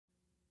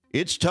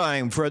It's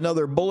time for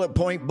another Bullet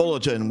Point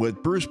Bulletin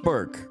with Bruce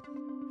Burke.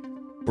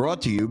 Brought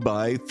to you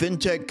by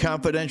FinTech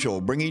Confidential,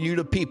 bringing you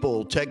to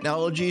people,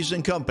 technologies,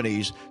 and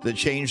companies that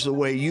change the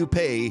way you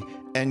pay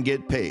and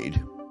get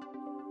paid.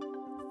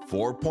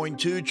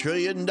 $4.2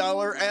 trillion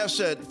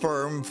asset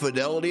firm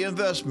Fidelity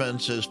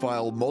Investments has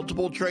filed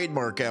multiple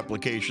trademark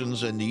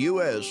applications in the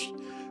U.S.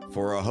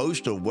 for a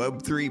host of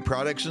Web3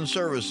 products and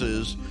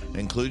services,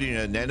 including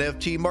an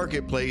NFT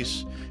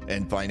marketplace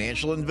and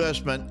financial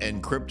investment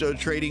and crypto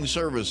trading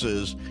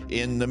services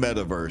in the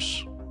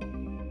metaverse.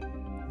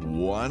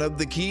 One of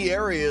the key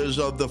areas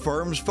of the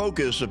firm's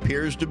focus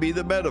appears to be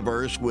the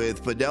metaverse,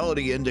 with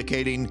Fidelity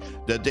indicating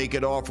that they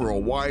could offer a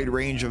wide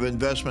range of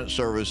investment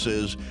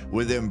services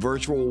within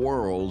virtual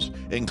worlds,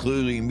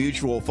 including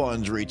mutual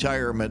funds,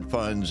 retirement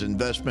funds,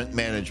 investment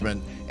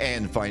management,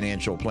 and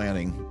financial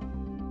planning.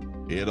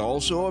 It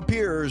also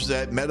appears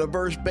that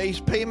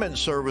metaverse-based payment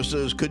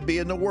services could be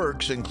in the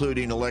works,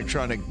 including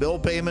electronic bill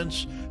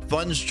payments,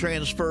 funds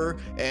transfer,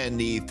 and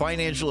the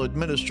financial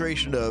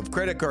administration of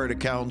credit card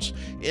accounts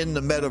in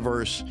the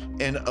metaverse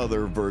and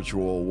other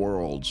virtual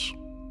worlds.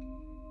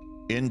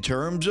 In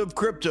terms of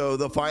crypto,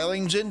 the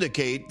filings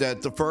indicate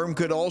that the firm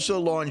could also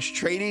launch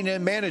trading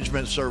and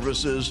management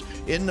services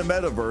in the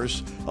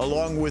metaverse,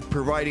 along with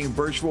providing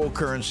virtual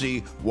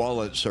currency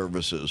wallet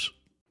services.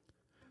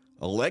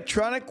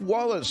 Electronic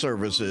wallet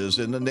services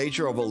in the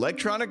nature of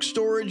electronic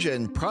storage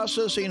and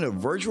processing of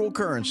virtual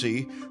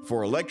currency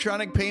for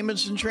electronic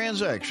payments and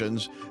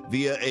transactions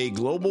via a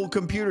global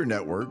computer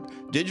network,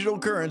 digital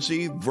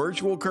currency,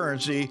 virtual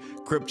currency,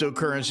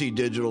 cryptocurrency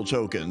digital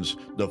tokens,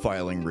 the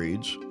filing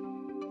reads.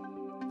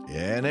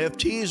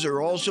 NFTs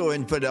are also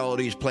in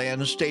Fidelity's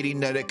plans, stating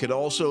that it could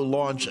also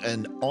launch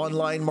an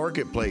online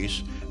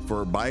marketplace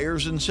for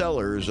buyers and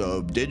sellers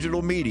of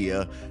digital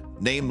media,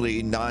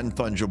 namely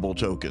non-fungible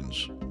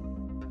tokens.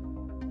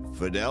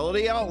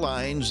 Fidelity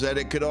outlines that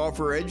it could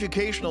offer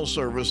educational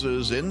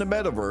services in the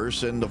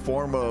metaverse in the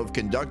form of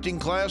conducting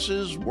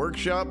classes,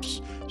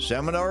 workshops,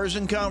 seminars,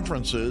 and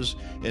conferences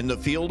in the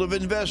field of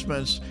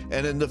investments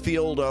and in the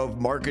field of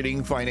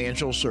marketing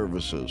financial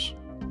services.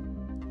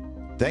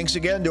 Thanks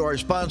again to our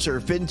sponsor,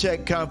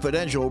 FinTech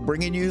Confidential,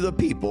 bringing you the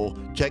people,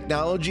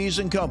 technologies,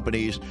 and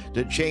companies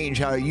that change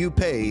how you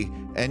pay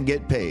and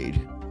get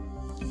paid.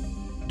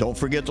 Don't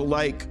forget to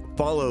like,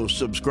 follow,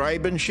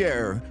 subscribe, and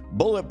share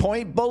Bullet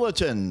Point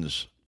Bulletins.